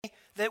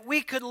that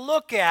we could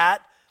look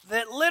at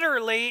that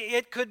literally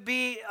it could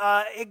be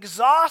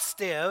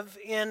exhaustive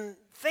in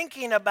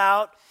thinking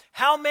about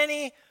how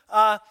many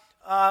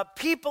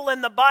people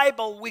in the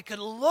Bible we could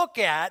look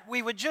at.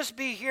 We would just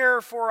be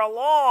here for a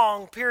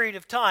long period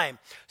of time.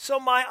 So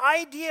my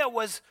idea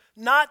was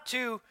not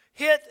to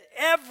hit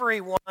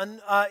everyone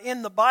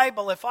in the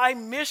Bible. If I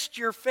missed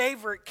your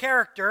favorite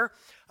character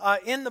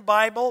in the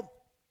Bible,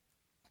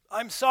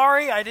 I'm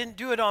sorry, I didn't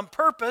do it on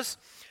purpose.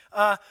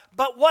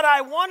 But what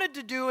I wanted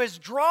to do is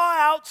draw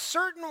out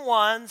certain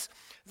ones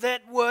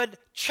that would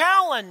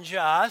challenge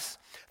us,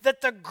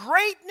 that the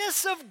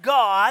greatness of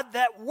God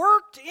that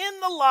worked in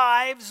the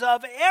lives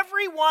of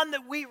everyone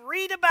that we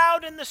read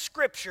about in the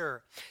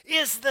Scripture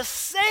is the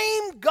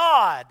same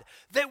God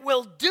that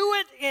will do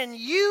it in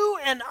you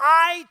and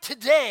I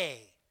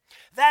today.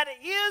 That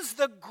is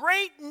the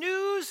great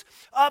news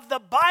of the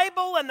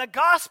Bible and the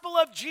gospel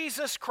of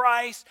Jesus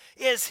Christ,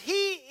 is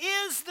He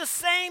is the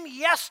same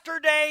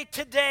yesterday,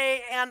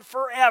 today, and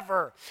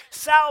forever.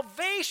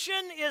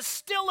 Salvation is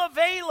still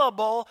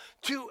available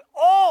to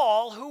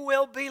all who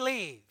will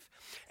believe.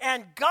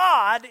 And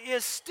God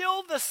is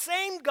still the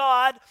same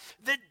God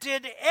that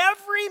did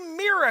every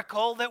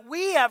miracle that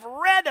we have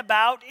read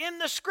about in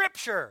the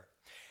Scripture.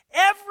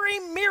 Every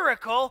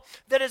miracle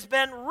that has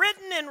been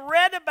written and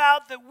read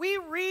about that we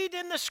read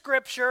in the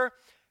Scripture,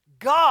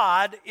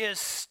 God is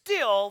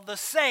still the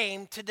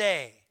same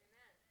today.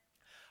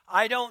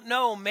 I don't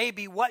know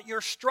maybe what your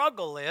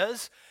struggle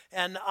is,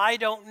 and I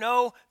don't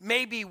know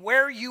maybe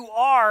where you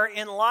are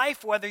in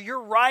life, whether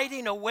you're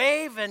riding a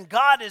wave and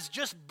God has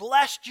just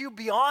blessed you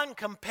beyond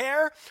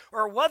compare,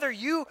 or whether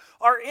you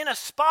are in a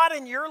spot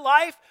in your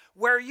life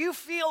where you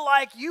feel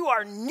like you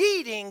are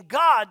needing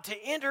God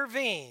to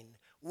intervene.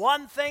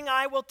 One thing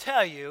I will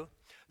tell you,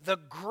 the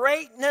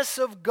greatness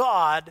of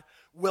God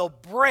will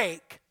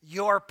break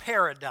your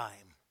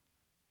paradigm.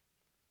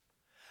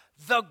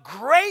 The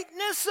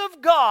greatness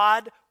of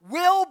God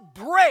will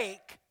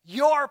break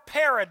your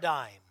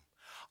paradigm.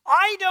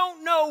 I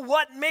don't know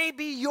what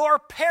maybe your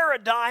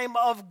paradigm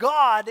of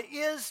God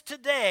is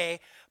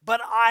today,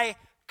 but I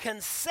can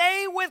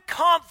say with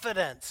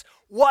confidence,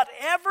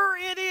 whatever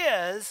it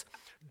is,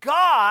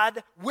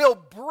 God will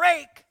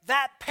break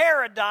that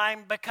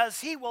paradigm because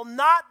He will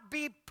not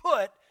be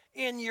put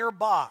in your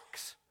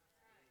box.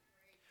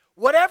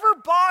 Whatever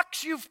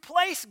box you've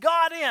placed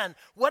God in,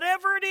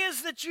 whatever it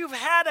is that you've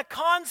had a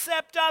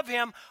concept of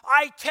Him,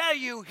 I tell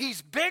you,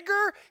 He's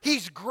bigger,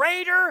 He's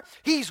greater,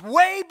 He's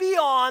way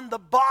beyond the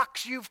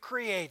box you've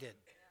created.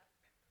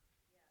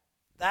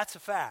 That's a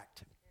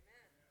fact.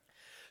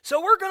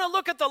 So we're going to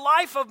look at the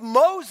life of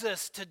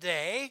Moses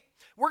today.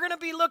 We're going to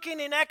be looking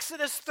in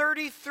Exodus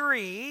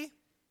 33.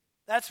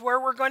 That's where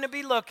we're going to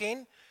be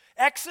looking.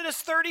 Exodus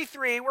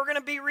 33, we're going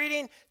to be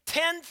reading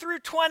 10 through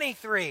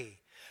 23.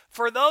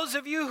 For those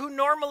of you who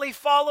normally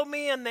follow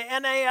me in the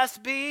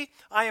NASB,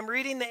 I am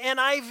reading the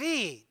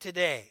NIV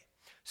today.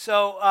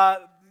 So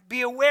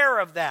be aware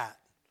of that.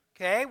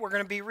 Okay, we're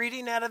going to be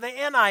reading out of the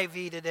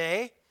NIV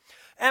today.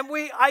 And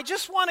I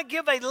just want to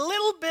give a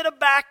little bit of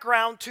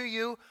background to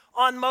you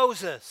on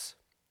Moses.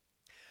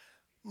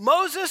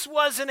 Moses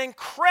was an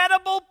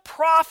incredible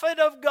prophet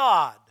of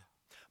God.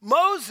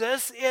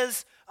 Moses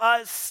is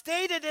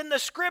stated in the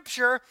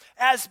Scripture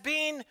as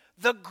being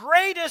the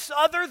greatest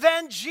other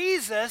than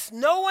Jesus.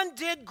 No one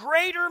did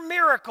greater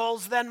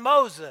miracles than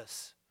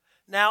Moses.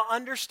 Now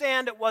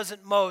understand, it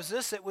wasn't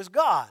Moses, it was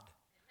God.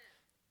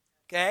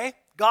 Okay?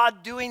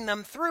 God doing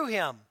them through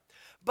him.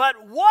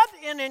 But what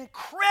an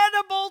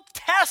incredible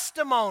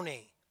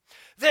testimony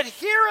that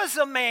here is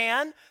a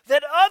man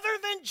that other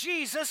than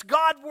Jesus,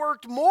 God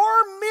worked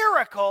more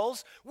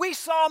miracles, we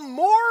saw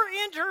more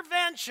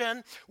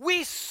intervention,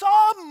 we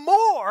saw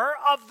more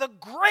of the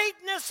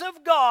greatness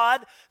of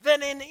God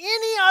than in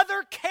any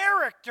other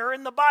character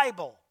in the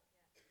Bible.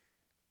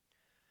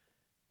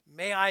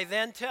 May I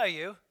then tell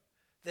you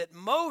that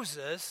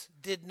Moses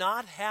did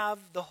not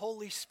have the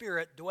Holy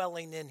Spirit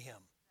dwelling in him.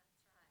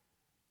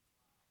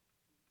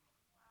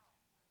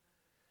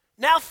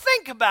 Now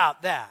think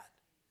about that.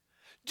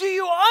 Do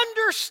you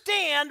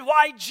understand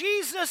why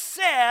Jesus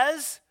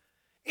says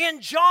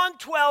in John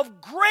 12,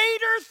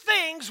 greater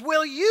things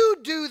will you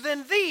do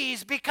than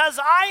these because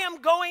I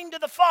am going to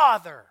the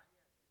Father?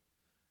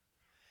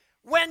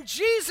 When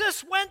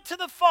Jesus went to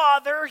the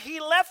Father, He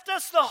left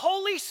us the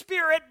Holy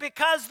Spirit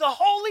because the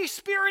Holy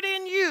Spirit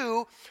in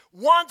you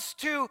wants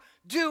to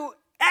do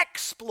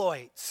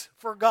exploits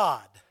for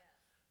God.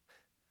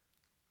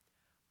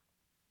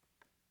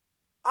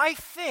 I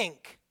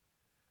think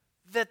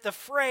that the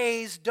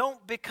phrase,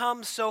 don't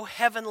become so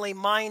heavenly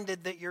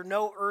minded that you're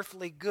no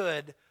earthly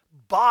good,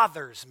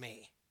 bothers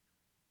me.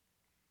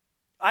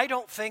 I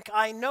don't think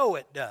I know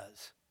it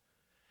does.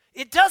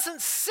 It doesn't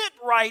sit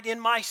right in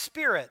my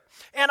spirit.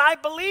 And I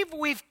believe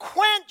we've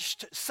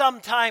quenched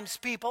sometimes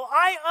people.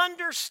 I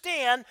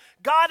understand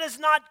God has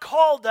not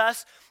called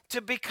us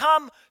to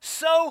become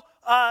so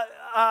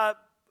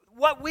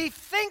what we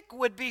think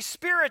would be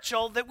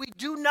spiritual that we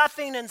do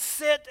nothing and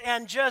sit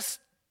and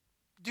just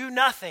do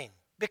nothing.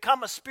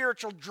 Become a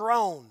spiritual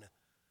drone.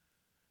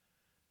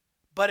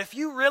 But if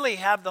you really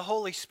have the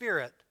Holy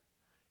Spirit,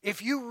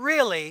 if you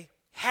really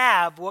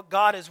have what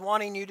God is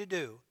wanting you to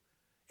do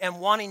and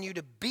wanting you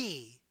to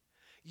be,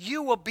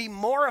 you will be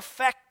more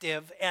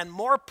effective and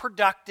more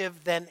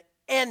productive than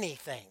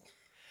anything.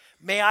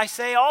 May I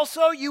say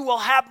also, you will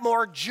have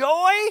more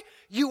joy,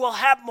 you will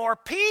have more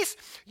peace,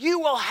 you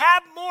will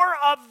have more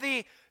of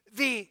the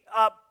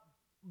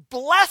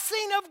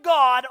blessing of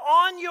God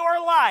on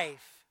your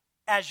life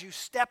as you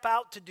step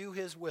out to do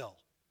His will.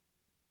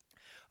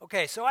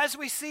 Okay, so as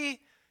we see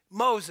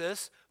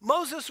Moses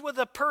was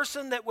a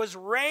person that was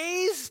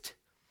raised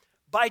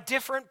by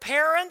different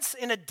parents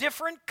in a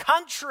different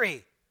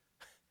country.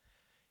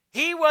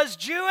 He was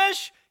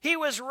Jewish, he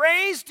was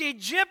raised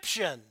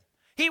Egyptian.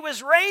 He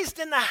was raised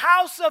in the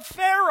house of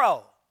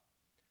Pharaoh.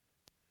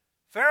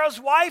 Pharaoh's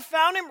wife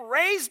found him,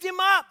 raised him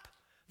up.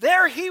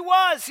 There he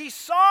was. He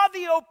saw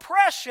the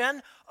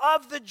oppression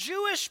of the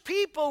Jewish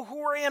people who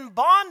were in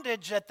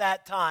bondage at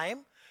that time.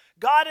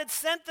 God had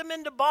sent them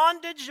into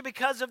bondage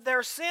because of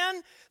their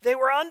sin. They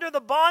were under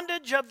the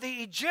bondage of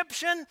the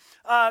Egyptian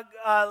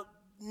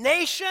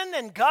nation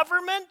and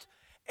government,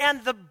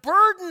 and the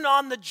burden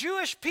on the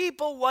Jewish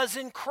people was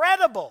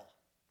incredible.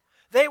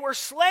 They were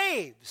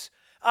slaves.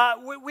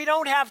 We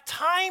don't have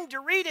time to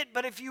read it,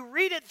 but if you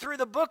read it through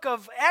the book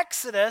of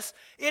Exodus,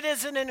 it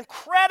is an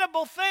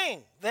incredible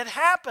thing that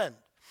happened.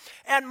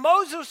 And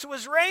Moses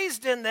was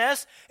raised in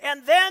this,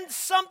 and then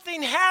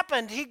something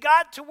happened. He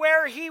got to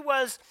where he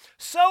was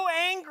so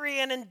angry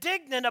and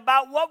indignant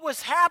about what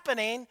was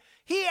happening,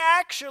 he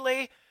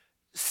actually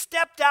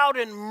stepped out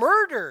and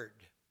murdered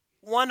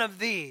one of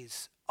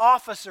these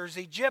officers,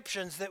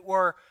 Egyptians, that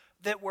were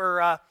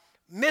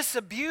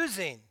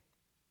misabusing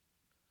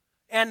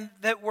and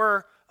that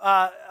were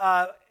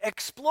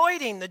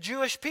exploiting the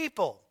Jewish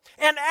people.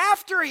 And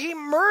after he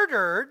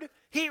murdered,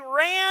 he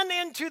ran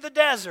into the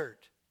desert.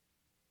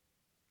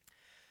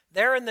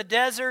 There in the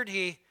desert,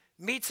 he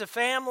meets a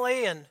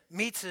family and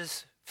meets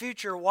his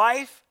future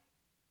wife,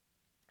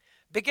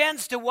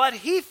 begins to what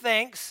he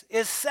thinks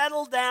is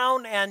settle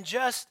down and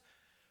just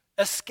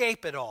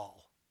escape it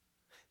all.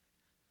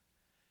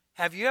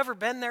 Have you ever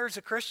been there as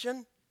a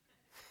Christian?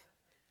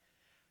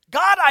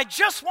 God, I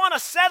just want to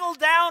settle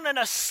down and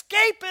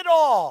escape it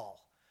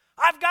all.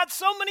 I've got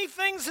so many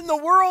things in the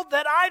world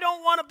that I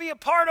don't want to be a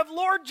part of.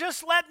 Lord,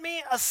 just let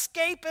me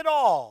escape it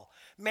all.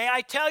 May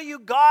I tell you,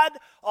 God,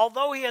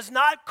 although He has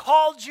not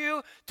called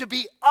you to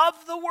be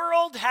of the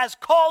world, has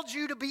called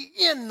you to be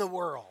in the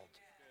world.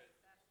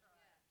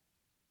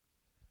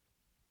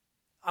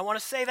 I want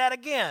to say that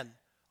again.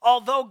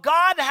 Although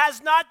God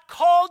has not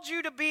called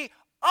you to be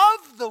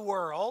of the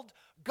world,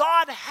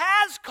 God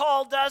has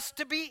called us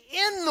to be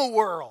in the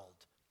world.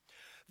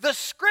 The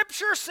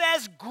scripture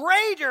says,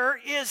 greater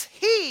is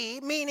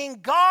He, meaning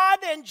God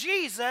and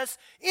Jesus,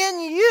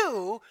 in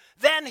you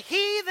than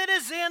he that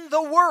is in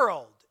the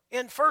world,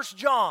 in 1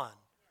 John.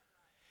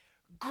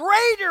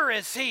 Greater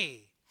is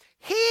He.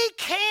 He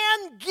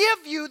can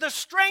give you the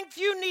strength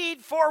you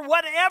need for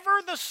whatever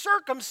the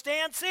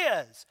circumstance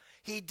is.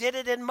 He did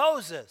it in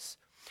Moses.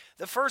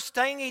 The first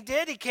thing He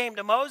did, He came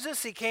to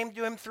Moses, He came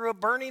to him through a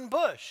burning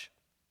bush.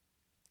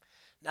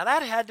 Now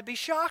that had to be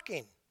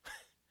shocking.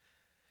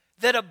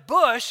 That a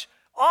bush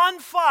on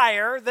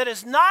fire that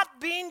is not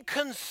being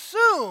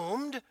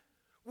consumed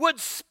would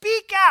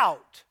speak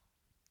out.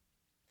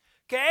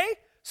 Okay?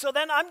 So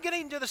then I'm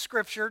getting to the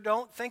scripture.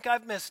 Don't think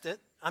I've missed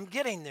it. I'm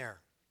getting there.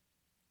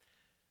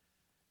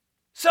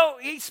 So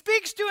He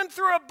speaks to him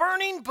through a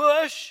burning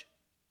bush,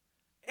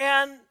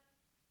 and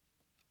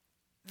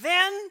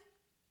then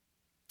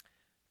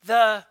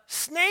the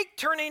snake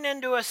turning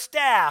into a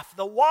staff,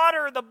 the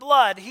water, the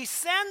blood, He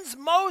sends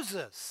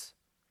Moses.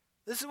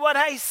 This is what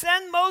He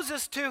sent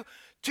Moses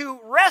to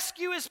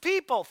rescue His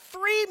people,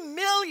 3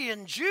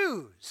 million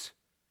Jews.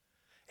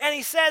 And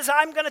He says,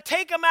 I'm going to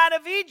take them out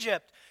of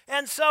Egypt.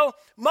 And so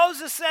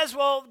Moses says,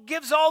 well,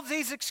 gives all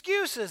these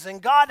excuses.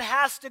 And God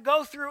has to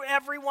go through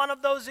every one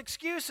of those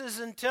excuses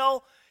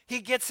until He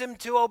gets him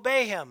to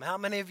obey Him. How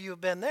many of you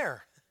have been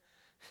there?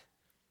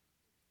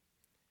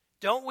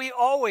 Don't we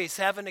always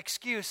have an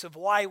excuse of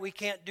why we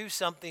can't do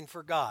something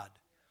for God?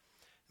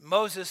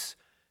 Moses,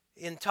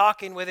 in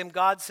talking with him,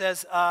 God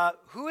says,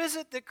 who is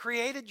it that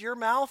created your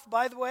mouth,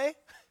 by the way?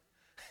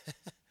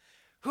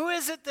 Who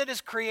is it that has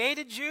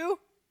created you?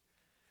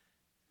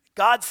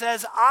 God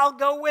says, I'll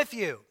go with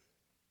you.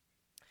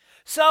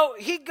 So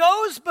he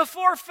goes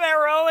before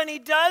Pharaoh and he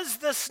does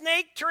the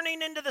snake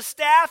turning into the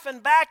staff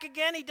and back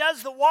again. He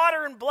does the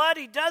water and blood.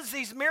 He does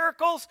these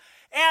miracles.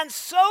 And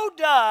so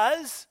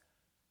does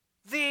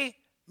the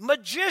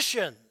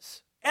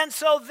magicians. And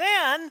so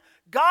then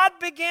God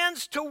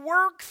begins to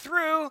work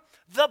through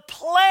the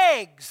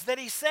plagues that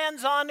He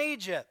sends on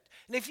Egypt.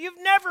 And if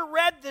you've never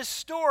read this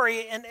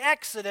story in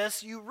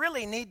Exodus, you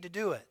really need to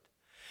do it.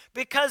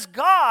 Because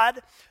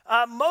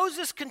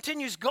Moses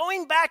continues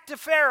going back to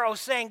Pharaoh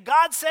saying,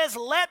 God says,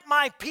 let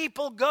my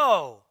people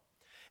go.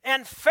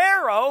 And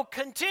Pharaoh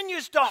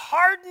continues to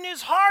harden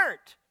his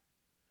heart.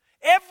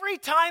 Every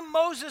time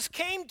Moses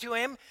came to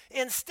him,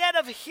 instead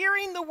of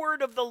hearing the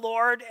word of the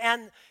Lord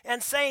and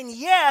saying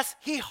yes,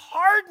 he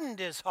hardened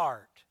his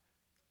heart.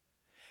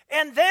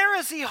 And there,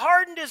 as he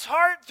hardened his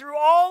heart through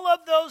all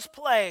of those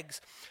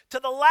plagues, to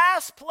the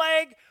last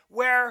plague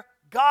where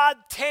God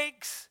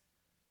takes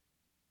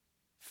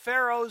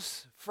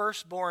Pharaoh's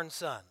firstborn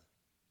son.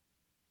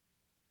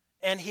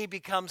 And he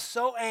becomes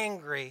so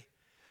angry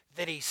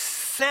that he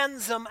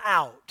sends them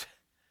out.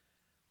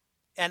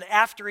 And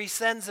after he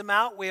sends them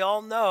out, we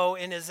all know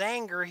in his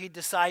anger, he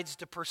decides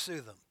to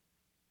pursue them.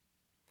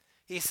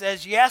 He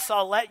says, yes,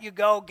 I'll let you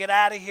go, get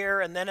out of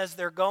here. And then as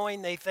they're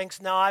going, they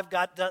think, no, I've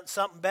got done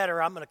something better.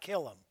 I'm going to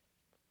kill them.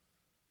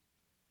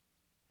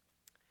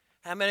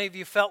 How many of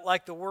you felt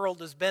like the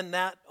world has been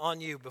that on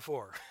you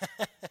before?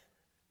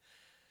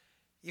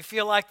 You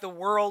feel like the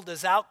world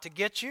is out to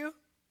get you?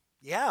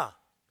 Yeah.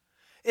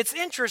 It's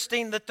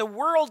interesting that the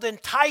world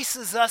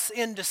entices us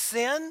into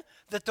sin,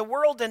 that the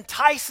world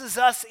entices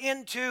us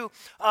into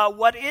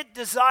what it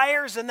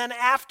desires, and then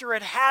after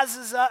it has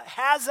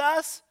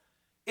us,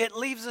 it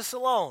leaves us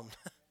alone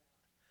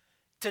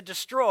to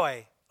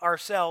destroy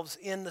ourselves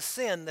in the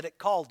sin that it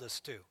called us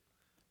to.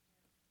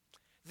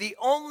 The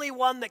only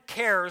one that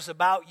cares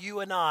about you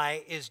and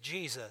I is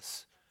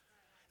Jesus.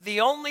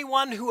 The only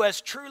one who has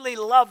truly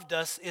loved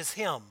us is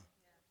Him.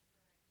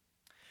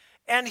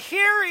 And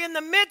here in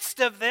the midst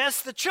of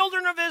this, the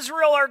children of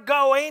Israel are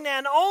going,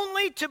 and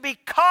only to be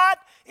caught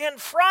in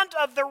front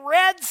of the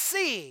Red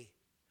Sea.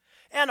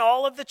 And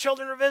all of the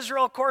children of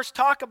Israel, of course,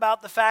 talk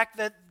about the fact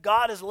that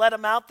God has let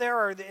them out there,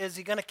 or is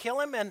He going to kill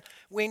them? And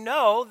we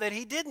know that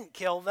He didn't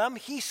kill them.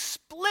 He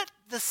split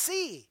the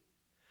sea.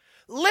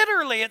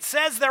 Literally, it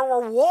says there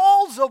were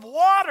walls of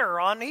water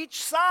on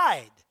each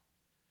side.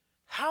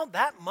 How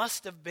that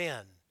must have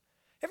been.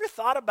 Ever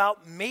thought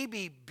about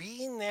maybe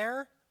being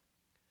there?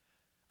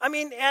 I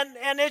mean,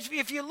 and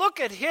if you look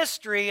at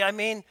history, I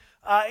mean,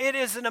 it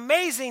is an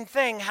amazing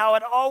thing how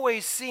it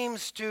always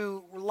seems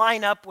to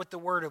line up with the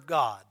Word of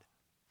God.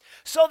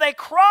 So they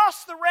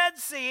crossed the Red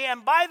Sea,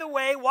 and by the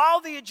way, while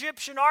the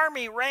Egyptian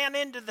army ran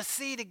into the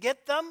sea to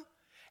get them,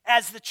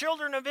 as the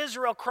children of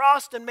Israel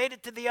crossed and made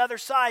it to the other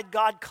side,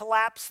 God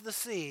collapsed the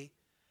sea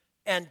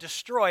and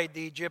destroyed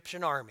the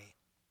Egyptian army.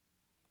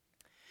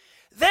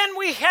 Then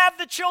we have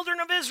the children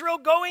of Israel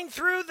going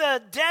through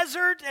the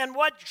desert, and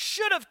what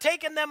should have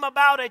taken them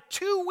about a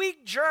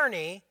 2-week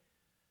journey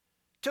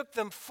took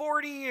them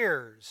 40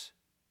 years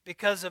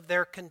because of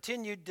their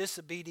continued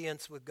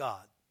disobedience with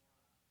God.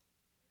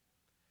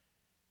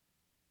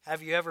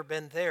 Have you ever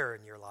been there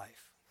in your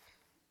life?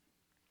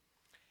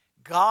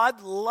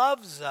 God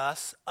loves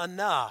us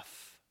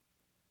enough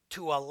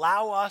to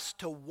allow us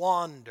to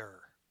wander.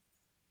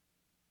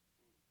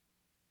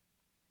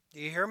 Do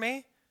you hear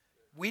me?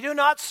 We do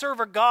not serve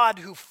a God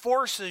who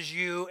forces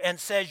you and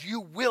says, you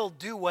will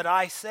do what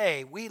I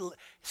say. We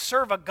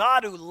serve a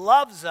God who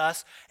loves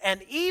us,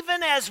 and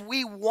even as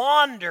we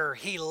wander,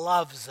 He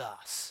loves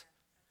us.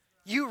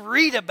 You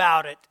read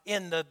about it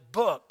in the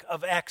book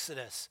of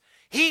Exodus.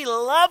 He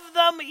loved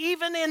them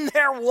even in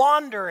their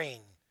wandering.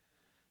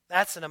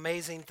 That's an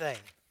amazing thing.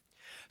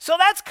 So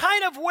that's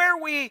kind of where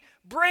we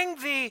bring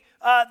the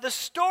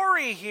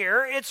story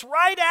here. It's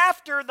right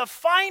after the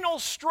final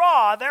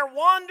straw. They're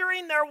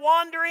wandering.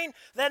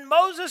 Then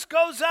Moses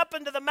goes up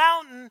into the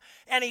mountain,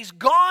 and he's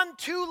gone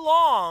too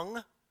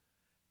long.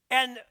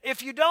 And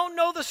if you don't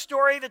know the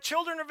story, the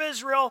children of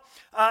Israel,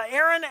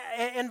 Aaron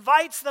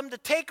invites them to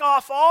take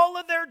off all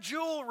of their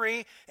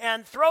jewelry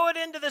and throw it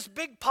into this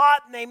big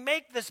pot, and they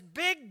make this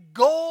big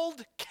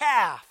gold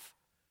calf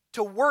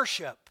to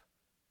worship.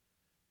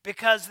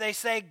 Because they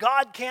say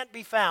God can't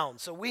be found,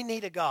 so we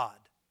need a God.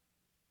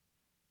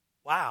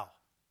 Wow.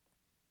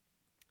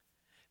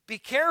 Be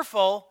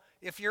careful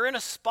if you're in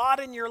a spot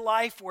in your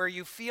life where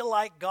you feel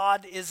like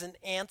God isn't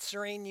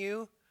answering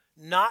you,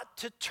 not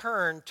to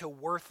turn to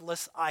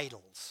worthless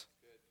idols.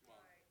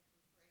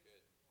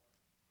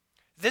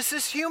 This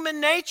is human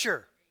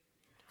nature.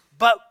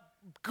 But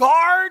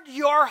guard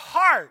your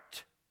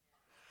heart.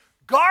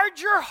 Guard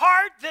your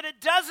heart that it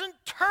doesn't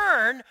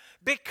turn,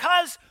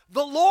 because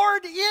the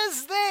Lord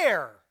is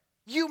there.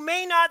 You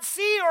may not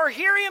see or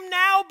hear Him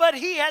now, but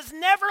He has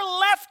never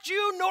left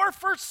you nor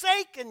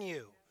forsaken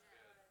you.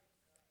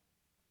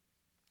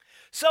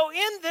 So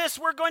in this,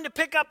 we're going to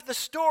pick up the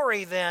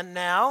story then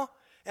now,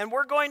 and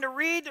we're going to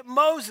read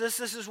Moses.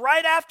 This is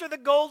right after the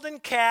golden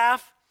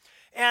calf,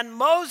 and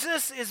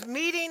Moses is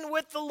meeting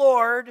with the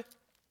Lord,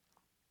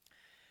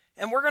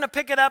 and we're going to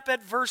pick it up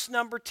at verse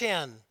number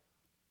 10.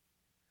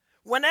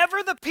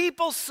 Whenever the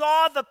people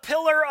saw the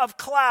pillar of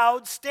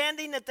cloud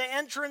standing at the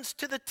entrance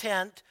to the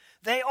tent,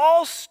 they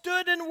all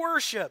stood and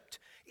worshipped,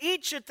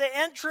 each at the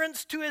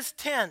entrance to his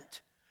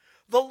tent.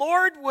 The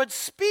Lord would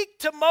speak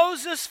to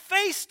Moses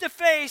face to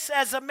face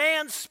as a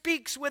man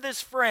speaks with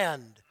his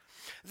friend.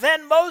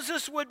 Then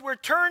Moses would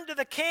return to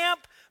the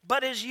camp,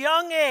 but his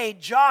young aide,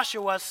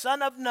 Joshua,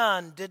 son of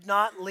Nun, did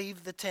not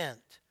leave the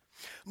tent.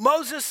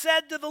 Moses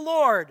said to the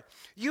Lord,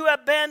 "You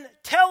have been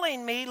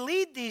telling me,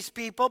 'Lead these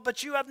people,'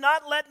 but you have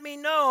not let me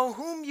know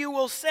whom you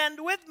will send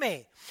with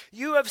me.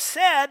 You have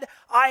said,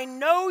 'I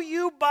know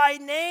you by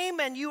name,'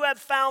 and you have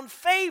found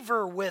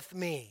favor with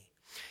me.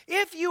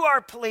 If you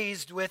are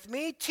pleased with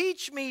me,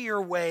 teach me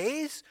your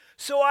ways,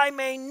 so I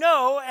may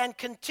know and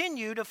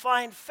continue to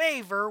find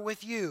favor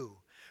with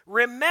you.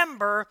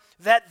 Remember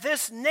that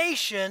this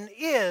nation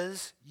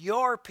is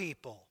your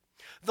people."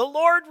 The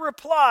Lord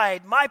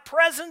replied, "My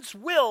presence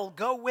will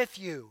go with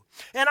you,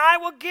 and I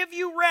will give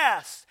you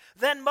rest."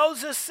 Then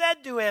Moses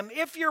said to him,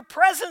 "If your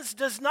presence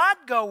does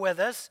not go with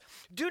us,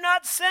 do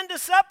not send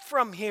us up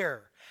from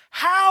here.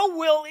 How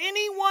will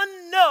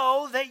anyone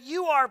know that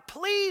you are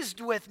pleased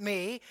with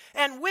me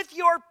and with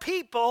your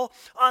people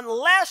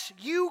unless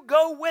you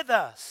go with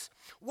us?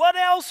 What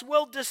else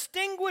will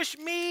distinguish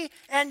me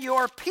and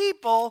your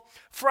people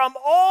from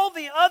all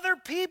the other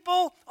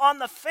people on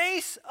the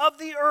face of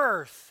the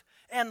earth?"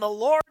 And the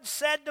Lord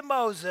said to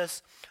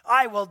Moses,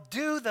 "I will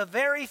do the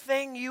very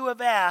thing you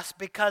have asked,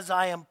 because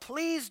I am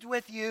pleased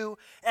with you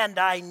and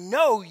I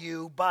know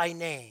you by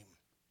name."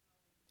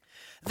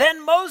 Then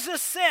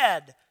Moses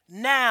said,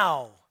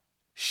 "Now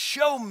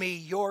show me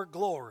your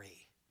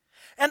glory."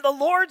 And the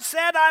Lord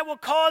said, "I will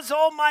cause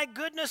all my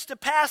goodness to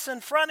pass in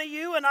front of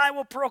you, and I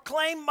will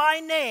proclaim my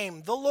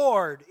name, the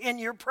Lord, in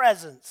your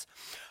presence.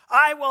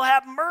 I will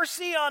have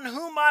mercy on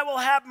whom I will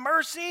have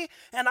mercy,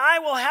 and I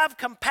will have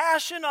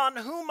compassion on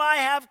whom I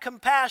have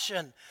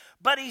compassion."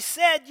 But he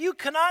said, "You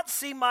cannot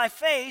see my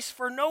face,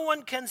 for no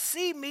one can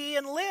see me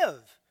and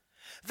live."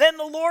 Then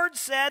the Lord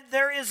said,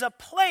 "There is a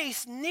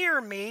place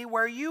near me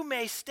where you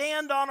may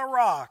stand on a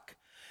rock.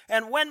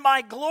 And when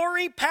my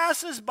glory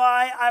passes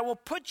by, I will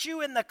put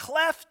you in the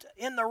cleft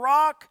in the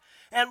rock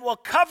and will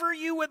cover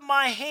you with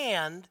my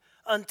hand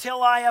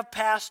until I have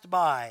passed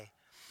by.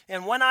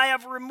 And when I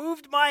have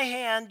removed my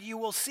hand, you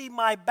will see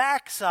my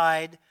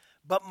backside,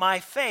 but my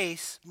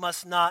face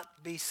must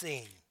not be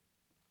seen."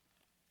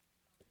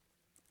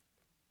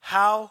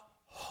 How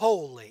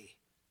holy!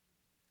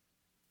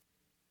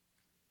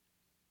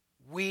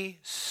 We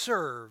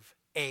serve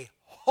a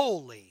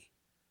holy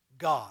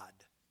God.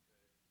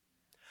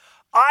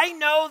 I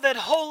know that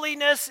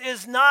holiness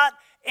is not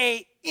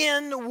an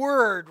in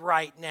word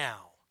right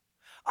now.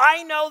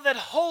 I know that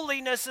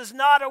holiness is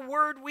not a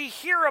word we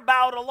hear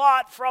about a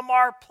lot from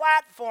our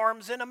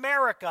platforms in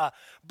America,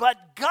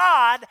 but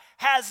God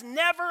has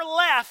never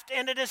left,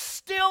 and it is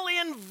still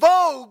in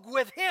vogue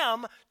with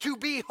Him to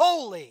be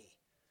holy.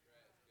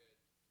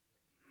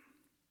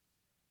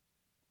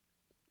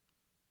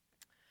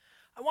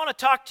 I want to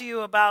talk to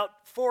you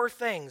about 4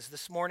 things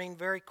this morning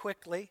very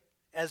quickly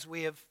as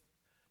we have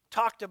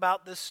talked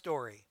about this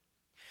story.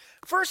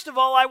 First of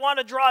all, I want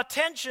to draw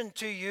attention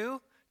to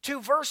you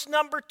to verse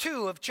number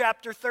 2 of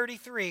chapter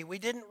 33. We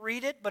didn't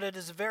read it, but it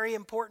is a very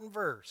important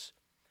verse.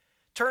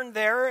 Turn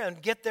there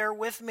and get there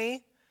with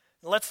me.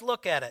 Let's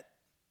look at it.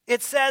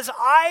 It says,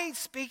 "I,"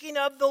 speaking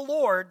of the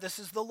Lord, this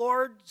is the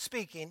Lord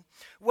speaking,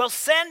 "will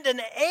send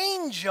an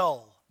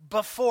angel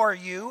before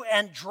you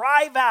and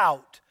drive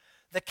out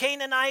the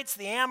Canaanites,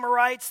 the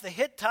Amorites, the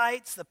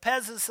Hittites, the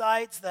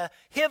Perizzites, the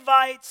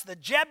Hivites, the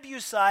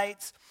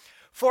Jebusites,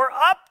 for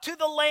up to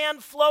the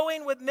land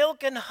flowing with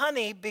milk and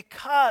honey,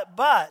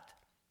 but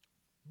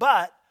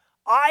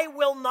I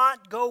will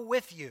not go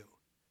with you,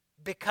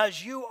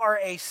 because you are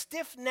a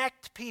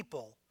stiff-necked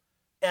people,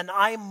 and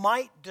I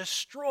might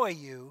destroy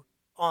you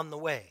on the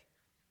way."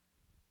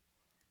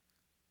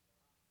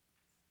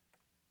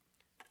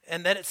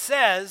 And then it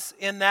says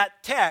in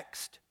that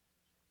text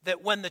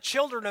that when the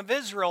children of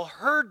Israel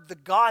heard the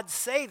God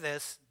say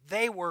this,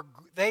 they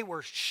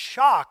were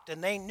shocked,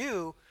 and they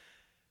knew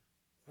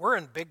we're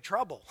in big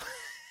trouble.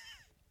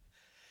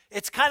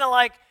 It's kind of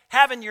like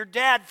having your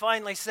dad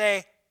finally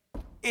say,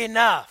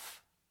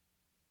 "Enough."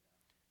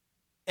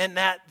 And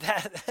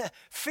that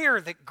fear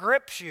that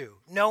grips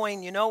you,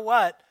 knowing, you know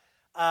what,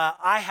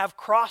 I have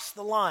crossed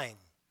the line.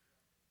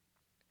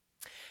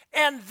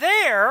 And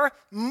there,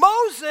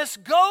 Moses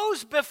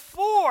goes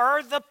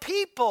before the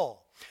people.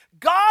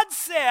 God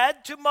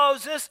said to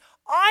Moses,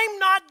 "I'm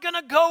not going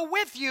to go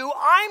with you.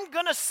 I'm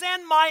going to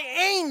send my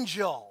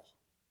angel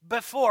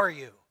before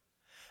you."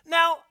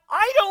 Now,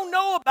 I don't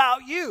know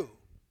about you,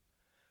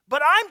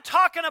 but I'm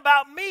talking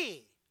about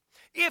me.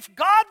 If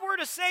God were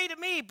to say to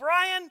me,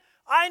 "Brian,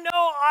 I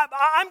know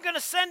I'm going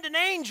to send an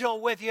angel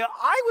with you,"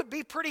 I would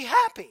be pretty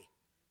happy.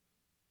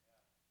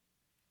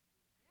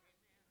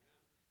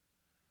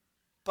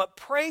 But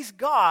praise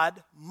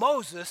God,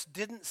 Moses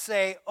didn't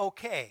say,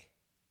 "Okay."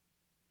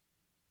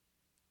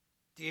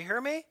 Do you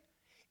hear me?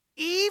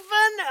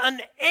 Even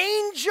an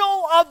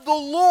angel of the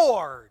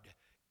Lord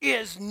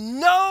is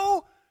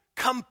no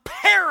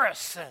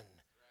comparison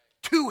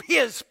to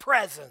His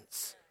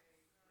presence.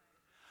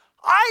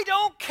 I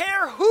don't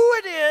care who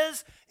it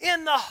is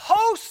in the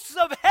hosts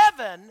of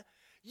heaven,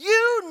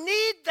 you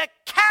need the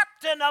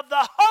captain of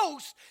the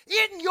host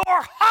in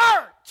your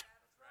heart.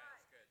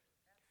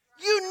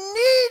 You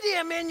need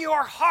Him in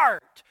your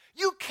heart.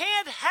 You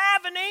can't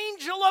have an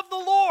angel of the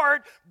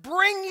Lord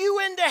bring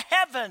you into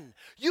heaven.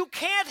 You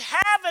can't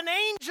have an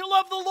angel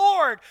of the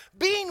Lord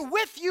being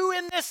with you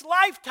in this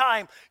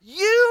lifetime.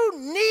 You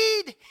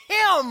need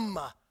him.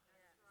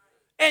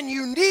 And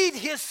you need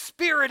his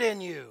Spirit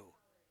in you.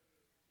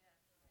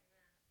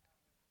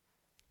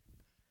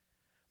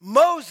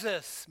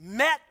 Moses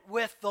met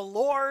with the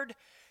Lord,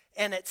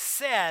 and it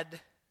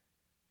said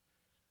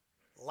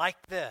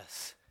like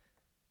this.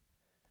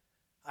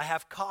 I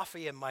have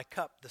coffee in my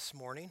cup this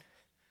morning.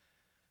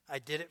 I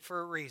did it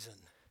for a reason.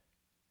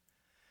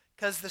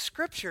 Because the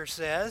scripture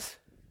says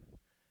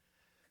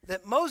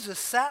that Moses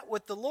sat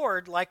with the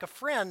Lord like a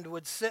friend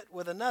would sit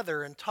with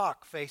another and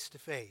talk face to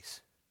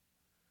face.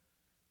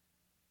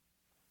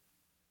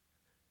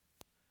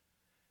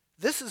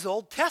 This is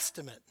Old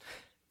Testament.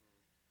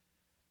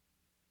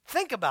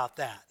 Think about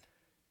that.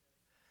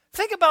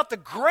 Think about the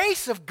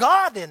grace of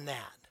God in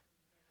that.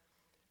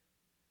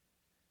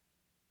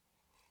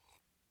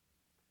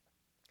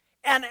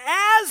 And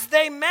as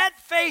they met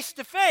face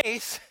to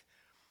face,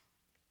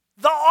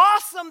 the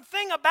awesome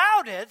thing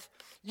about it,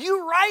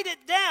 you write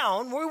it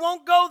down, we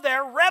won't go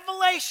there,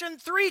 Revelation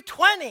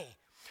 3:20.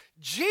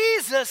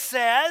 Jesus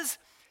says,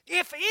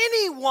 if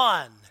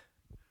anyone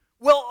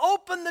will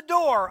open the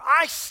door,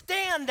 I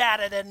stand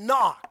at it and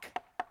knock.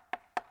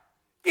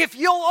 If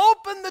you'll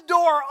open the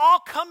door,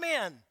 I'll come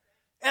in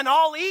and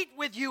I'll eat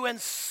with you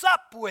and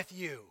sup with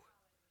you.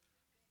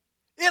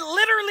 It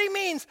literally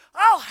means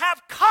I'll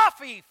have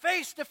coffee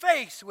face to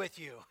face with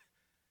you.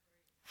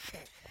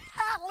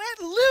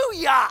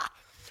 Hallelujah!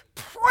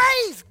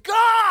 Praise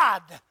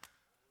God!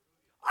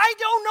 I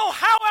don't know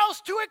how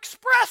else to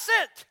express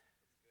it.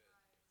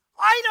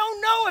 I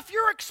don't know if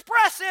you're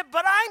expressive,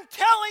 but I'm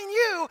telling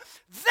you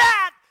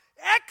that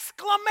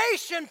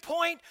exclamation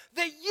point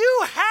that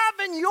you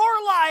have in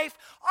your life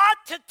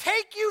ought to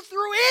take you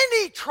through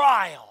any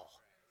trial.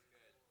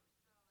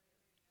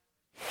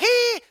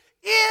 He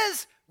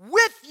is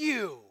with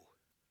you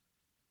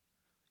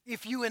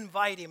if you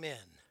invite him in.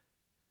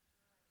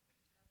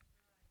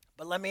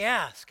 But let me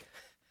ask,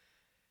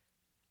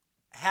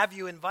 have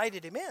you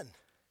invited him in?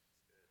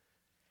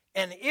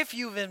 And if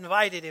you've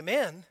invited him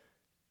in,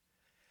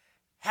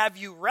 have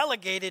you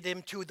relegated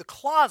him to the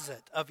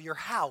closet of your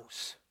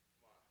house?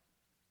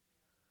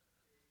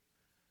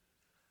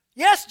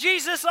 Yes,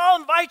 Jesus,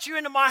 I'll invite you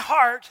into my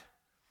heart,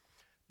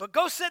 but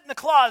go sit in the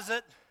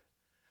closet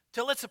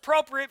till it's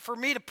appropriate for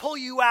me to pull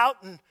you out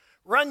and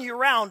run you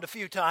around a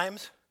few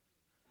times.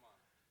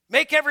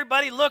 Make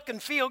everybody look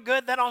and feel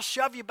good, then I'll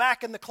shove you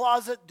back in the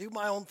closet, do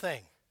my own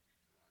thing.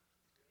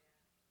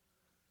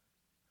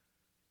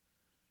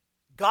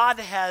 God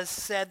has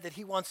said that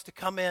he wants to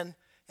come in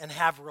and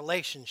have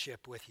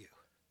relationship with you.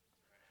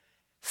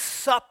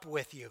 Sup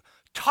with you.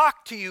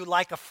 Talk to you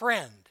like a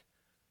friend.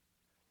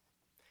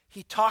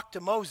 He talked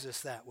to Moses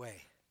that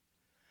way.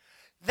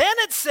 Then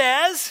it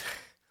says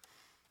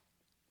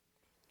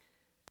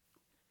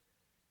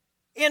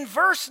in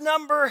verse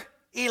number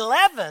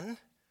 11,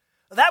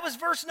 that was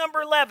verse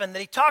number 11, that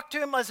he talked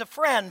to him as a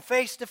friend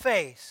face to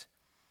face.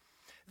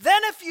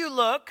 Then if you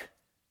look,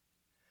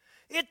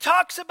 it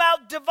talks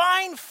about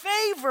divine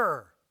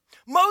favor.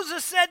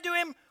 Moses said to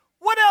him,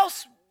 what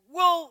else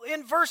will,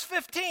 in verse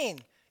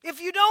 15,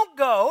 if you don't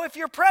go, if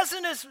your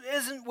presence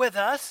isn't with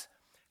us,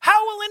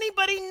 how will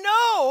anybody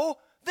know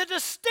the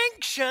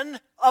distinction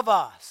of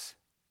us?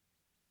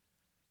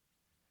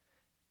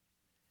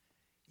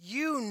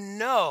 You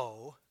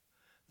know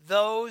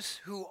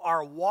those who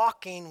are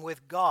walking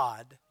with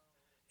God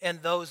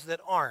and those that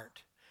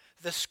aren't.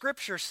 The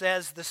scripture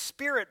says the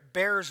Spirit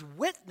bears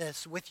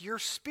witness with your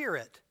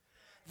spirit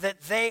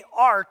that they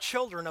are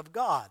children of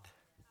God.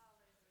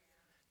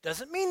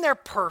 Doesn't mean they're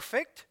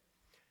perfect.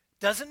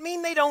 Doesn't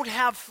mean they don't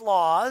have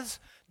flaws.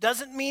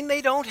 Doesn't mean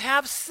they don't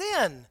have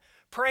sin.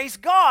 Praise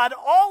God,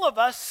 all of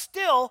us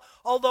still,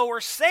 although we're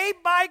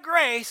saved by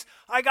grace,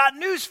 I got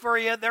news for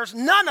you, there's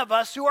none of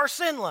us who are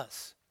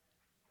sinless.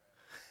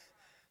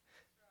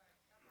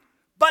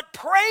 But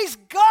praise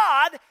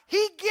God,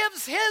 he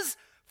gives his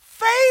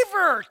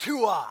favor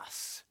to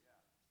us.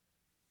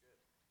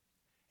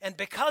 And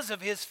because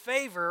of his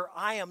favor,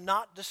 I am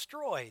not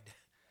destroyed.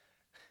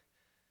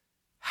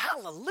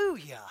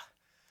 Hallelujah.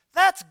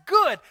 That's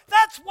good.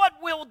 That's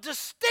what will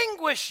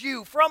distinguish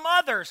you from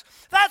others.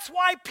 That's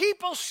why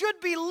people should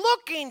be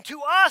looking to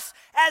us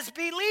as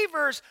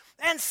believers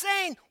and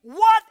saying,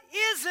 what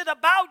is it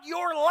about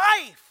your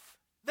life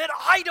that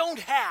I don't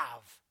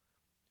have?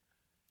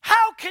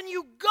 How can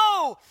you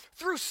go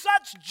through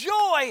such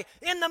joy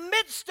in the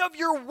midst of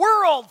your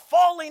world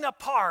falling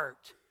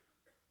apart?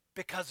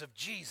 Because of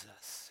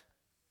Jesus.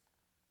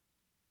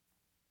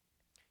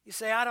 You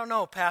say, I don't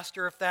know,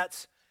 Pastor, if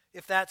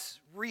that's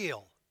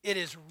real. It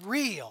is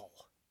real.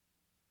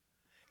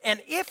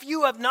 And if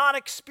you have not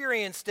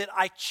experienced it,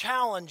 I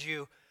challenge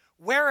you,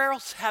 where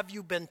else have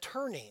you been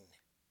turning?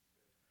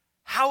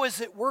 How is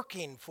it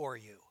working for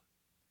you?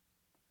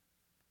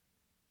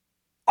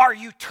 Are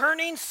you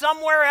turning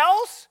somewhere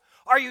else?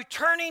 Are you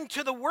turning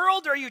to the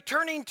world? Are you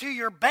turning to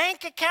your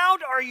bank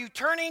account? Are you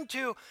turning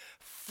to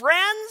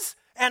friends?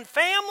 And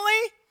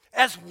family,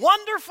 as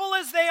wonderful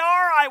as they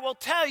are, I will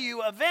tell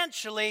you,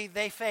 eventually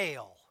they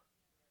fail.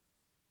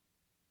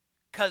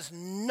 Because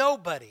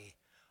nobody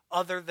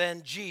other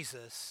than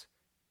Jesus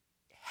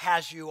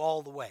has you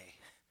all the way.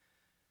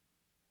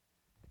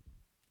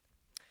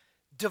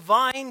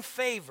 Divine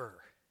favor.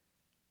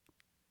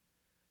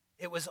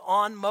 It was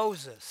on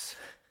Moses.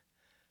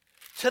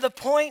 To the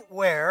point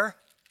where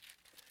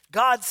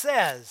God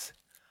says,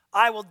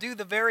 I will do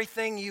the very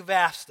thing you've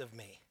asked of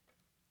me.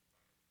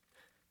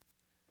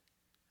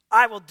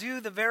 I will do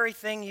the very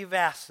thing you've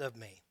asked of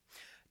me.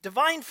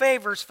 Divine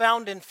favor is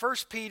found in 1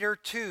 Peter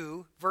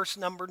 2, verse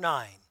number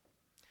 9.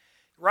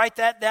 Write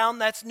that down.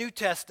 That's New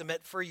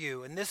Testament for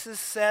you. And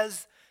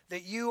says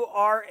that you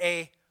are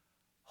a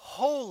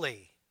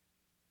holy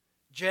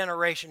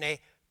generation, a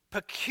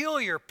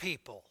peculiar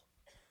people,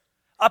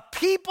 a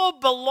people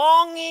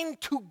belonging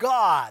to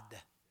God,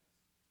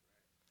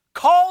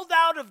 called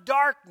out of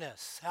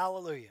darkness.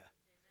 Hallelujah.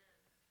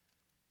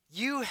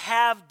 You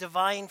have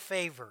divine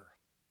favor.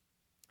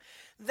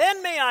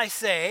 Then may I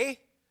say,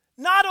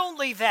 not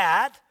only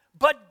that,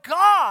 but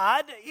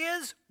God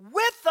is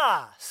with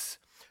us.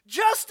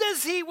 Just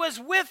as he was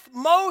with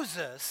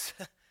Moses,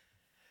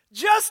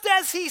 just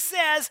as he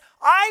says,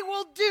 I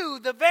will do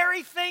the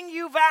very thing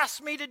you've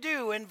asked me to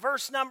do. In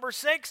verse number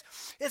 6,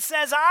 it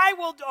says,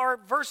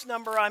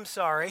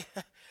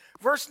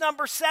 verse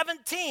number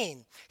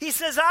 17. He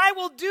says, I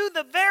will do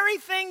the very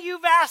thing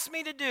you've asked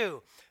me to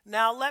do.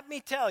 Now let me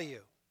tell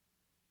you,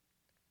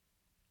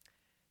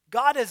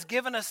 God has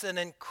given us an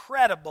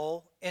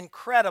incredible,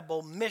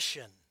 incredible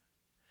mission.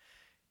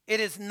 It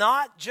is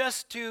not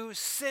just to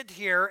sit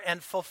here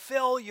and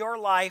fulfill your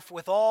life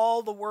with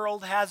all the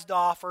world has to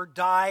offer,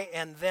 die,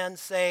 and then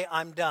say,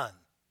 I'm done.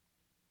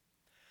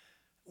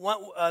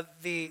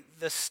 The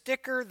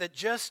sticker that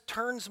just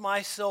turns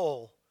my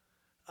soul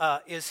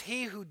is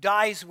he who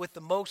dies with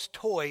the most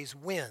toys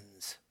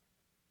wins.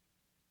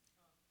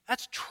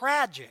 That's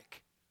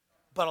tragic,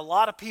 but a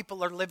lot of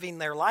people are living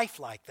their life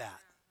like that.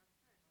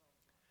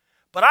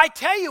 But I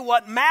tell you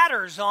what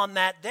matters on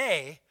that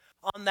day.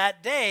 On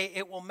that day,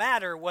 it will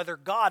matter whether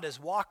God has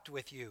walked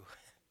with you.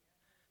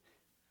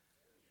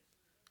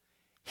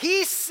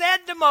 He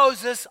said to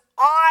Moses,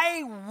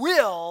 I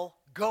will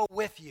go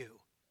with you.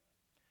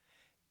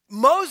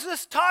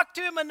 Moses talked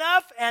to him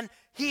enough, and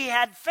he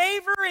had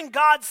favor in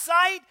God's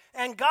sight,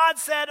 and God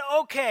said,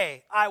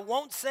 okay, I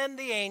won't send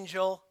the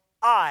angel,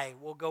 I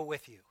will go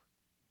with you.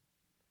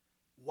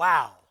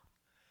 Wow.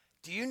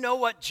 Do you know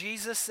what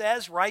Jesus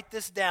says? Write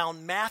this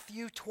down.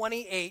 Matthew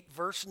 28,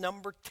 verse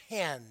number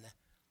 10.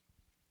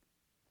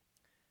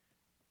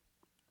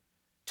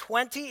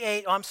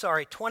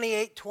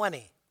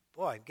 28:20.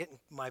 Boy, I'm getting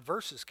my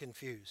verses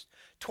confused.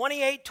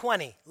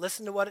 28:20.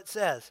 Listen to what it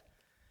says.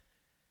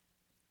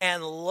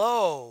 And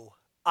lo,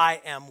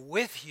 I am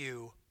with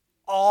you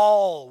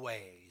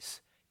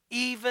always,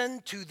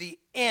 even to the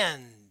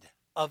end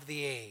of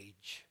the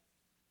age.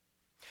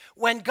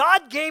 When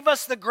God gave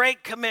us the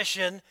Great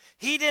Commission,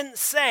 he didn't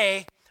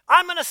say,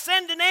 I'm going to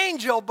send an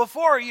angel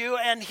before you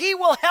and he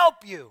will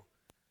help you.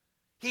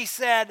 He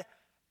said,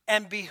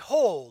 and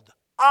behold,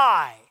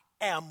 I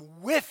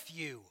am with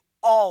you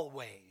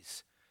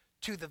always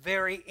to the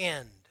very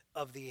end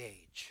of the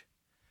age.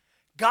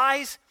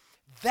 Guys,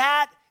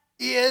 that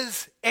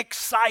is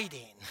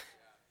exciting.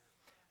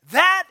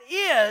 That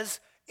is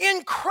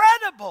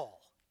incredible.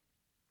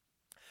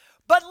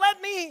 But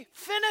let me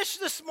finish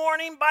this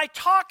morning by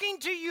talking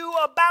to you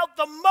about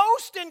the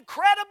most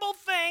incredible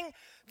thing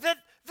that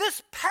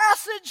this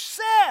passage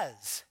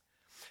says.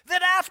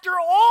 That after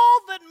all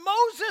that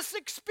Moses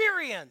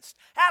experienced,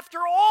 after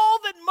all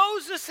that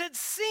Moses had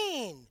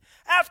seen,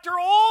 after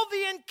all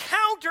the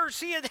encounters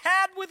he had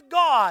had with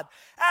God,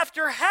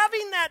 after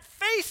having that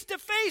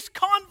face-to-face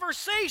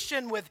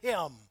conversation with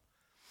him,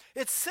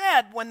 it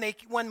said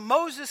when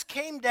Moses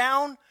came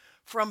down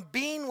from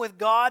being with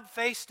God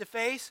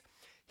face-to-face,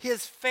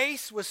 his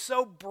face was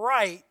so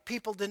bright,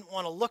 people didn't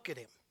want to look at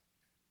him.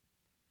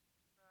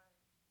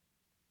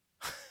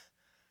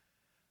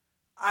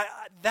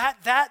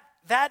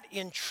 That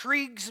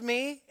intrigues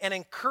me and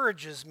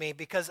encourages me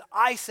because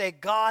I say,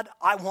 God,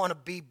 I want to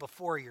be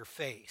before your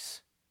face.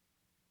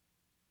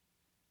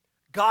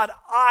 God,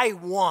 I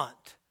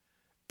want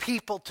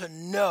people to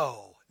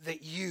know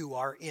that you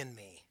are in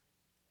me.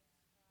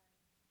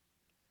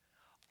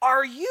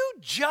 Are you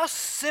just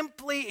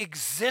simply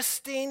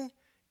existing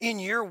in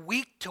your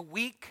week to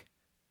week?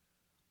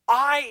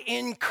 I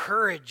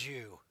encourage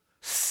you,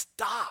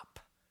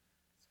 stop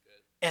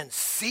and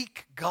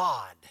seek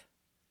God.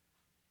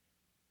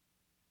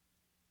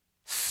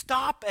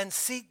 Stop and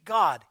seek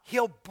God.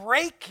 He'll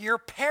break your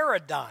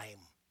paradigm.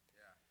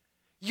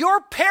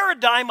 Your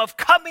paradigm of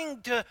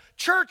coming to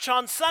church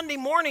on Sunday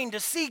morning to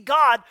see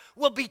God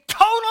will be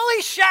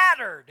totally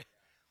shattered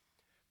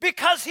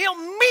because he'll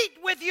meet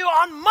with you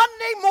on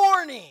Monday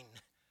morning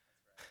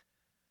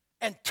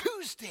and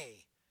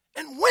Tuesday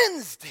and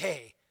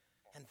Wednesday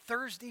and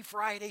Thursday,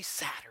 Friday,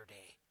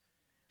 Saturday.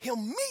 He'll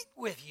meet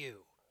with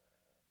you.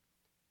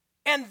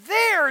 And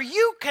there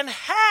you can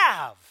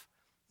have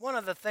One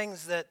of the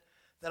things that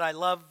I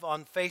love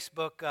on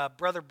Facebook,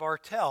 Brother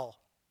Bartell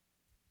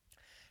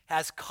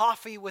has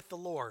Coffee with the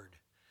Lord.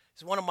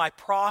 He's one of my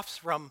profs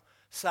from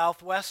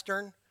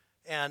Southwestern,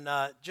 and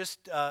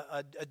just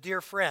a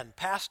dear friend,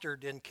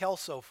 pastored in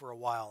Kelso for a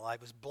while. I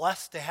was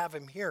blessed to have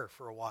him here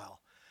for a while.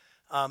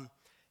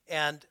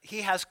 And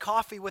he has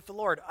Coffee with the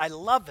Lord. I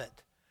love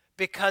it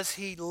because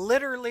he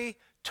literally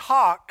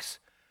talks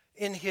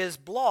in his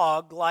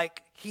blog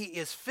like he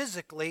is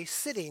physically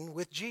sitting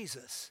with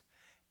Jesus.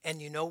 And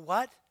you know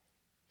what?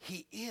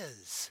 He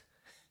is.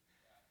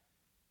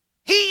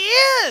 He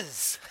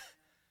is.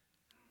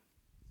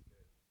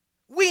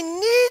 We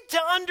need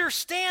to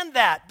understand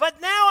that. But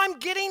now I'm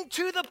getting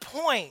to the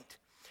point.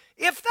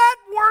 If that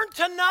weren't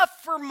enough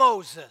for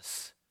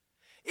Moses,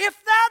 if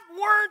that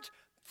weren't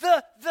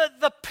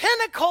the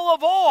pinnacle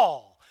of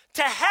all,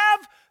 to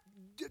have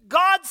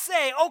God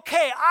say,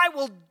 okay, I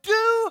will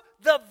do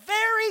the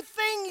very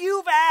thing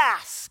you've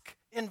asked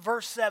in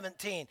verse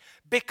 17,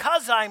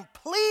 because I'm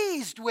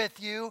pleased with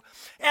you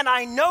and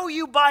I know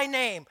you by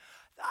name.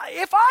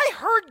 If I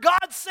heard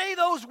God say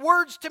those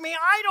words to me,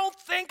 I don't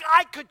think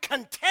I could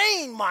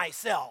contain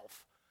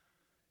myself.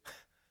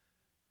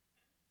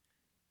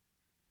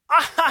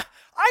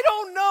 I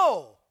don't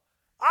know.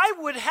 I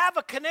would have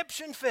a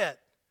conniption fit.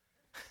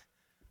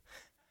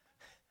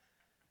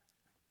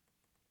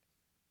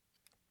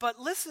 But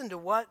listen to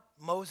what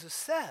Moses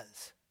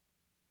says.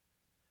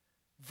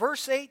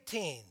 Verse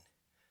 18,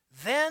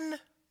 then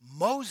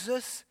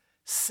Moses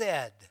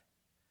said,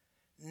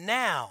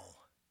 now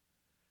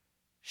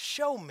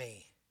show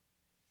me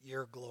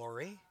your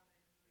glory.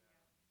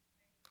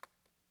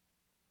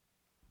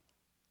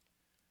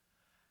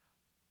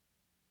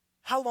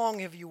 How long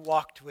have you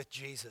walked with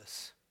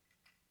Jesus?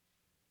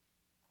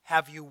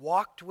 Have you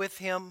walked with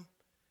him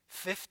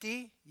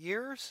 50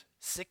 years,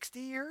 60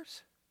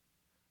 years?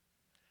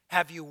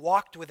 Have you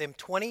walked with him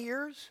 20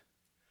 years?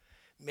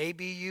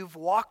 Maybe you've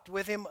walked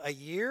with him a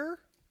year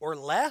or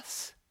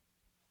less.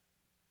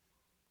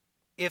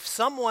 If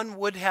someone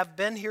would have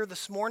been here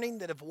this morning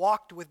that have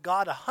walked with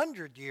God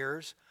 100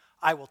 years,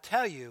 I will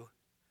tell you,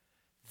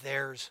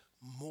 there's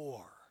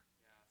more.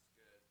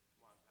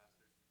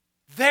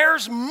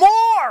 There's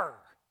more.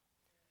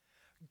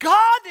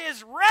 God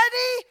is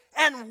ready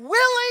and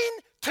willing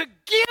to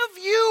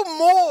give you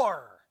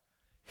more.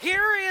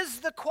 Here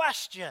is the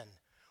question.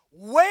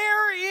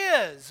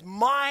 Where is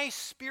my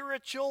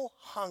spiritual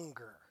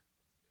hunger?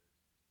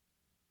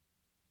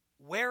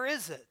 Where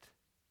is it?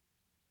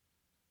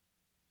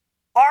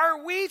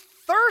 Are we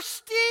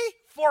thirsty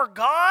for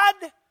God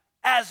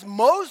as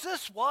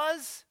Moses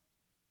was?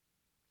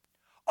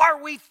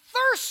 Are we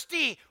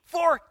thirsty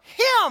for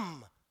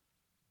him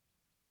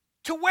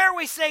to where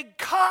we say,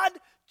 God,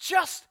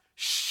 just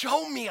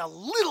show me a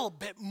little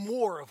bit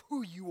more of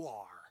who you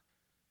are?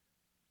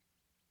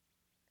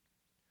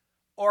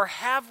 Or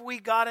have we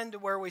gotten to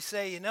where we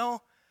say, you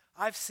know,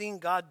 I've seen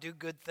God do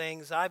good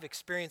things. I've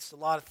experienced a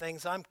lot of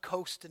things. I'm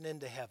coasting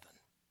into heaven.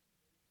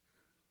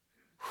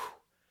 Whew.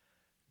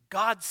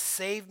 God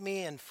save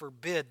me and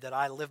forbid that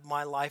I live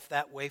my life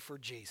that way for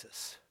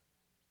Jesus.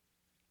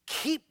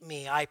 Keep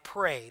me, I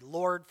pray,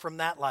 Lord, from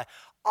that life.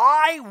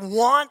 I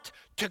want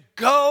to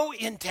go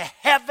into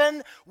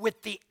heaven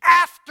with the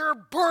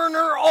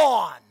afterburner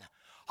on.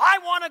 I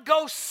want to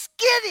go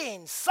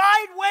skidding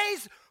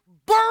sideways,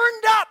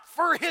 burned up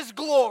for his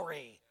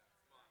glory.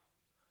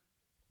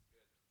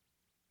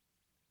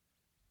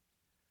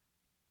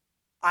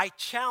 I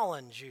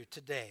challenge you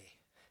today.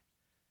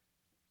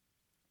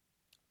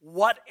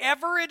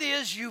 Whatever it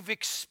is you've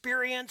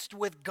experienced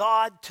with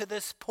God to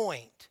this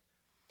point,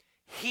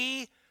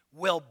 he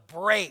will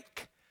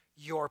break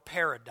your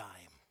paradigm.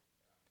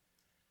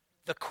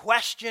 The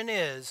question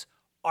is,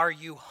 are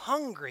you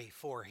hungry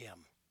for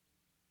him?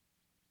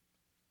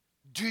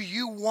 Do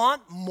you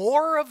want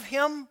more of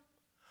him?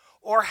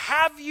 Or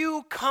have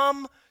you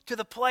come to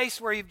the place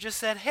where you've just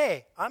said,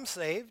 hey, I'm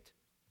saved.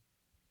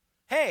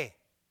 Hey,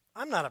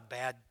 I'm not a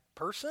bad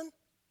person.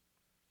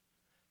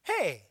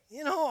 Hey,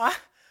 you know,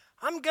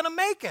 I'm going to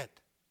make it.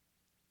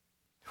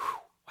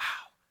 Whew, wow.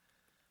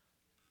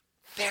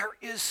 There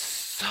is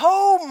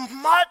so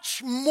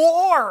much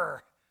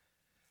more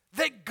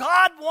that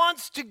God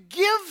wants to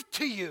give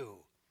to you.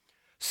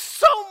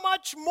 So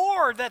much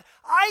more that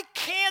I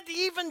can't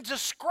even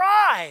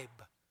describe.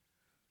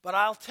 But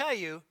I'll tell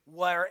you,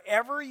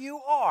 wherever you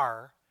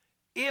are,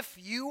 if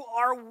you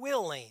are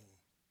willing,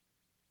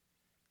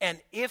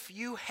 and if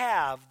you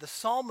have, the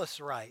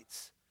psalmist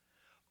writes,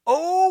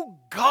 "Oh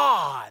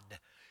God,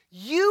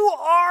 you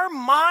are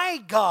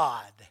my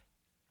God."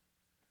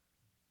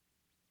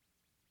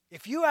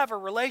 If you have a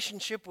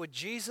relationship with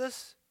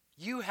Jesus,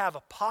 you have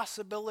a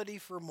possibility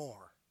for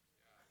more.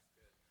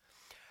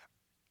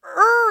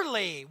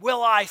 Early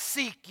will I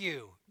seek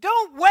you.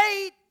 Don't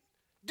wait.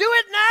 Do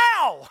it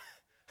now.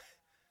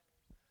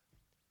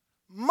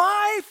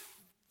 My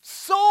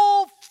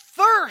soul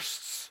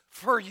thirsts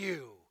for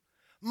you.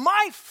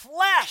 My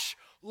flesh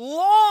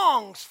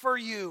longs for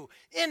you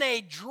in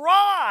a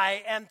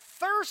dry and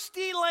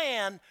thirsty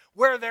land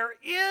where there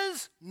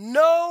is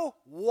no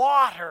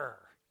water.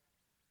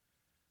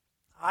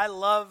 I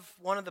love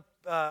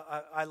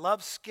I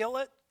love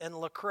Skillet and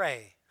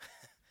Lecrae.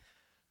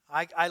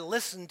 I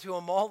listen to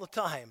them all the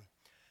time.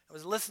 I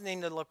was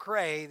listening to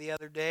Lecrae the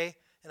other day,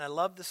 and I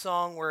love the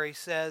song where he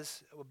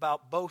says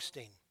about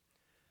boasting.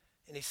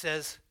 And he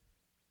says,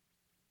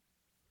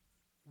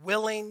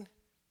 willing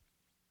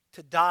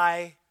to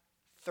die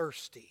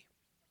thirsty.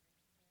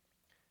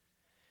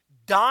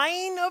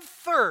 Dying of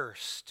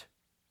thirst,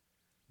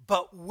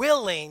 but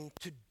willing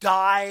to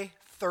die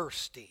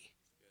thirsty.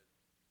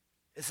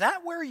 Is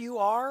that where you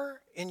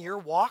are in your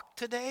walk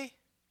today?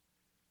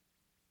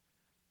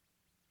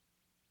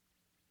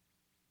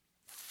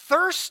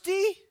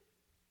 Thirsty,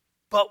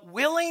 but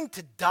willing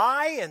to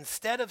die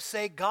instead of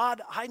say,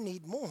 God, I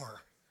need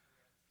more.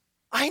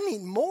 I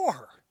need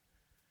more.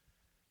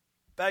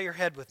 Bow your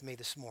head with me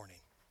this morning.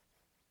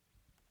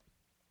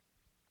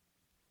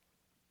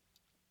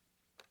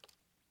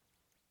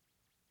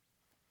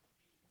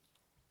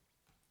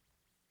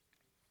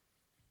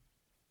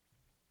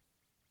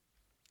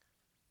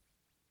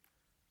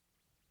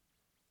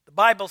 The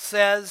Bible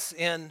says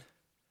in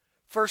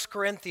 1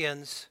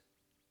 Corinthians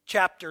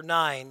chapter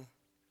 9,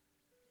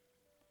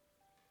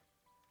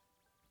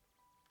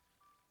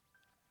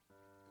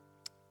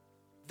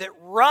 that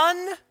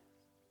run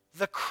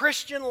the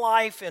Christian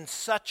life in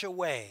such a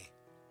way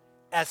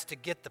as to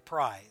get the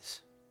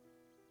prize.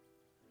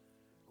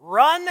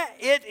 Run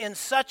it in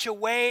such a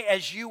way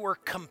as you were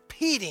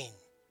competing.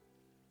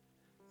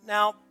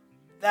 Now,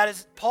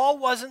 Paul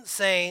wasn't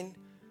saying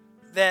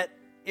that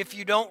if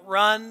you don't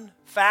run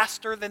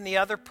faster than the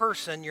other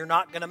person, you're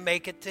not going to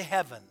make it to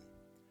heaven.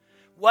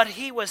 What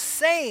he was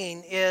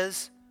saying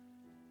is,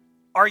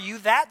 are you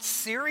that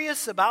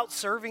serious about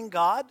serving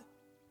God?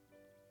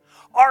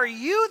 Are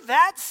you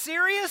that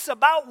serious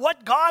about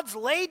what God's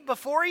laid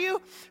before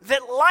you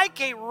that like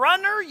a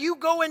runner you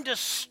go into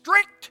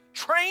strict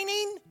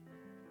training?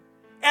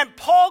 And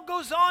Paul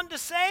goes on to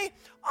say,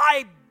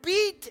 I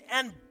beat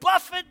and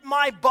buffet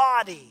my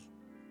body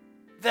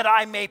that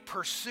I may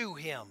pursue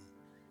him.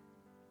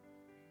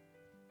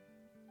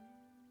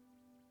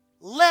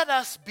 Let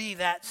us be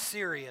that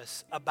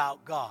serious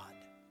about God.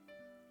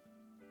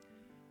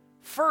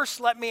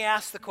 First, let me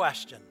ask the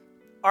question.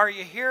 Are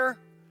you here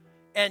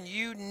and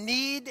you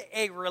need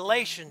a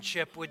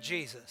relationship with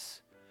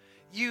Jesus?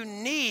 You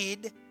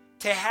need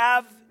to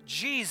have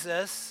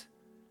Jesus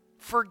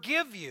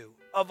forgive you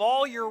of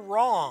all your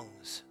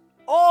wrongs.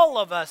 All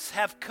of us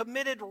have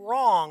committed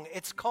wrong.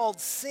 It's called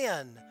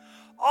sin.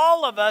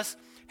 All of us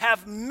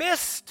have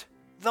missed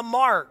the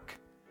mark.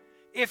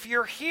 If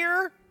you're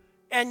here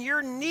and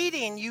you're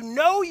needing, you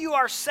know you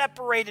are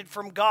separated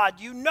from God.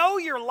 You know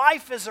your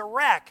life is a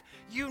wreck.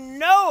 You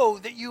know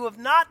that you have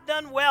not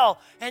done well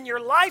and your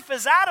life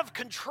is out of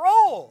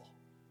control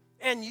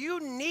and you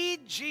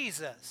need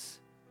Jesus.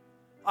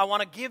 I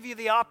want to give you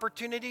the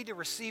opportunity to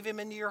receive him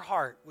into your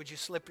heart. Would you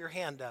slip your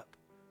hand up?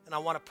 And I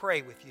want to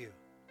pray with you.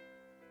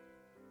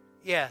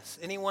 Yes,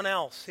 anyone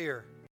else here?